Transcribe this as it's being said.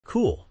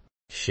Cool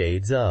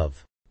shades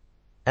of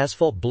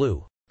asphalt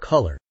blue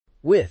color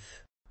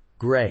with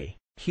gray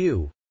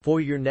hue for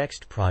your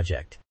next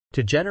project.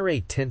 To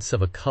generate tints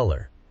of a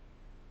color,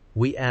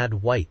 we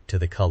add white to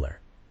the color,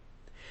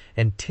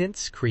 and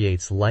tints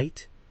creates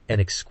light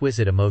and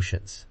exquisite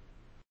emotions.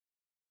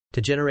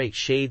 To generate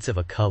shades of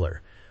a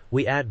color,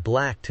 we add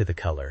black to the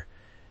color,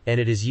 and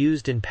it is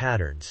used in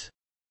patterns.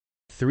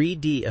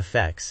 3D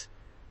effects,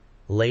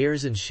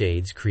 layers and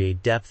shades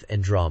create depth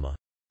and drama.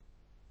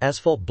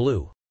 Asphalt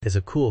blue is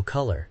a cool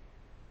color,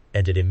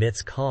 and it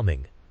emits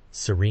calming,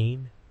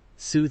 serene,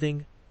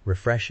 soothing,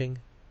 refreshing,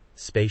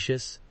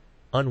 spacious,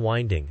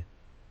 unwinding,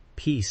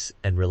 peace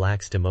and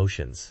relaxed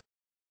emotions.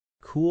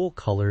 Cool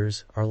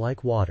colors are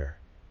like water,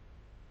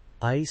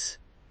 ice,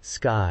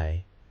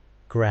 sky,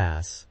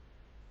 grass,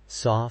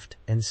 soft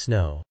and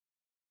snow.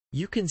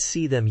 You can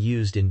see them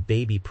used in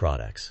baby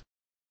products,